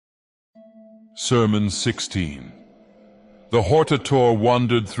Sermon 16. The Hortator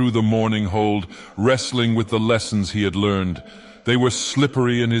wandered through the Mourning Hold, wrestling with the lessons he had learned. They were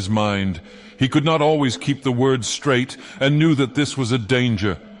slippery in his mind. He could not always keep the words straight, and knew that this was a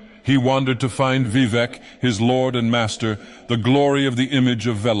danger. He wandered to find Vivec, his lord and master, the glory of the image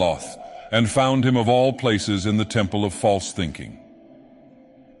of Veloth, and found him of all places in the temple of false thinking.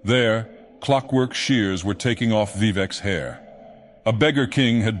 There, clockwork shears were taking off Vivec's hair. A beggar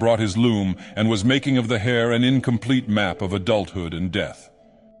king had brought his loom and was making of the hair an incomplete map of adulthood and death.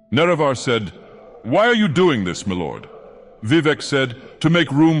 Nerevar said, "Why are you doing this, milord?" Vivec said, "To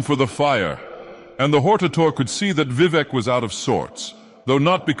make room for the fire." And the Hortator could see that Vivec was out of sorts, though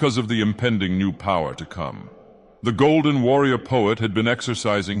not because of the impending new power to come. The golden warrior poet had been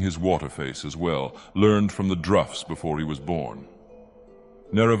exercising his waterface as well, learned from the dreughs before he was born.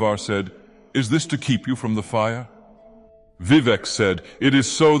 Nerevar said, "Is this to keep you from the fire?" Vivec said, "It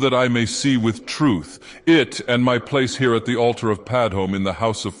is so that I may see with truth. It and my place here at the altar of Padhome in the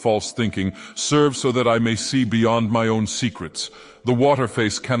house of false thinking serve so that I may see beyond my own secrets. The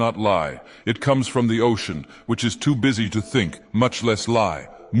waterface cannot lie. It comes from the ocean, which is too busy to think, much less lie.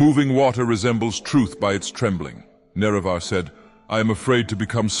 Moving water resembles truth by its trembling." Nerevar said, "I am afraid to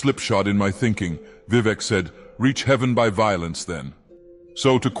become slipshod in my thinking." Vivec said, "Reach heaven by violence then."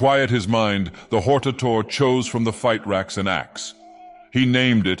 So to quiet his mind, the Hortator chose from the fight racks an axe. He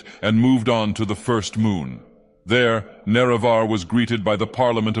named it and moved on to the first moon. There, Nerevar was greeted by the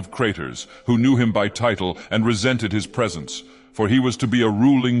parliament of Craters, who knew him by title and resented his presence, for he was to be a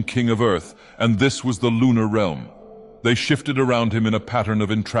ruling king of earth, and this was the lunar realm. They shifted around him in a pattern of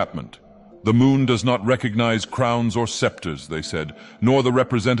entrapment. "The moon does not recognize crowns or scepters," they said, "nor the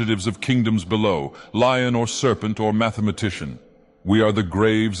representatives of kingdoms below, lion or serpent or mathematician. We are the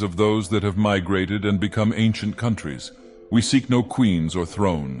graves of those that have migrated and become ancient countries. We seek no queens or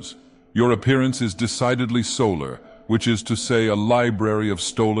thrones. Your appearance is decidedly solar, which is to say a library of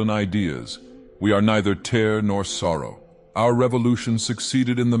stolen ideas. We are neither tear nor sorrow. Our revolution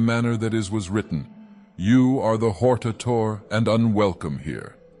succeeded in the manner that was written. You are the Hortator and unwelcome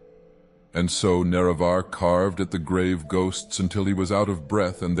here." And so Nerevar carved at the grave ghosts until he was out of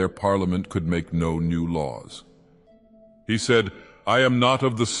breath and their parliament could make no new laws. He said, "I am not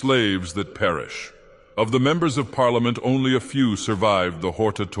of the slaves that perish." Of the members of parliament, only a few survived the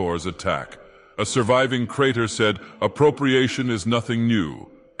Hortator's attack. A surviving Crater said, "Appropriation is nothing new.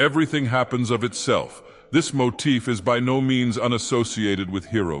 Everything happens of itself. This motif is by no means unassociated with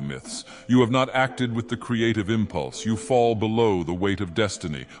hero myths. You have not acted with the creative impulse. You fall below the weight of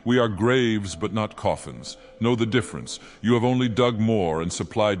destiny. We are graves but not coffins. Know the difference. You have only dug more and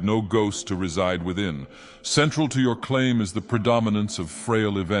supplied no ghosts to reside within. Central to your claim is the predominance of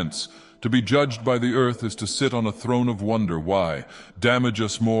frail events. To be judged by the earth is to sit on a throne of wonder. Why? Damage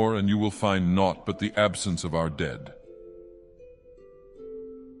us more and you will find naught but the absence of our dead."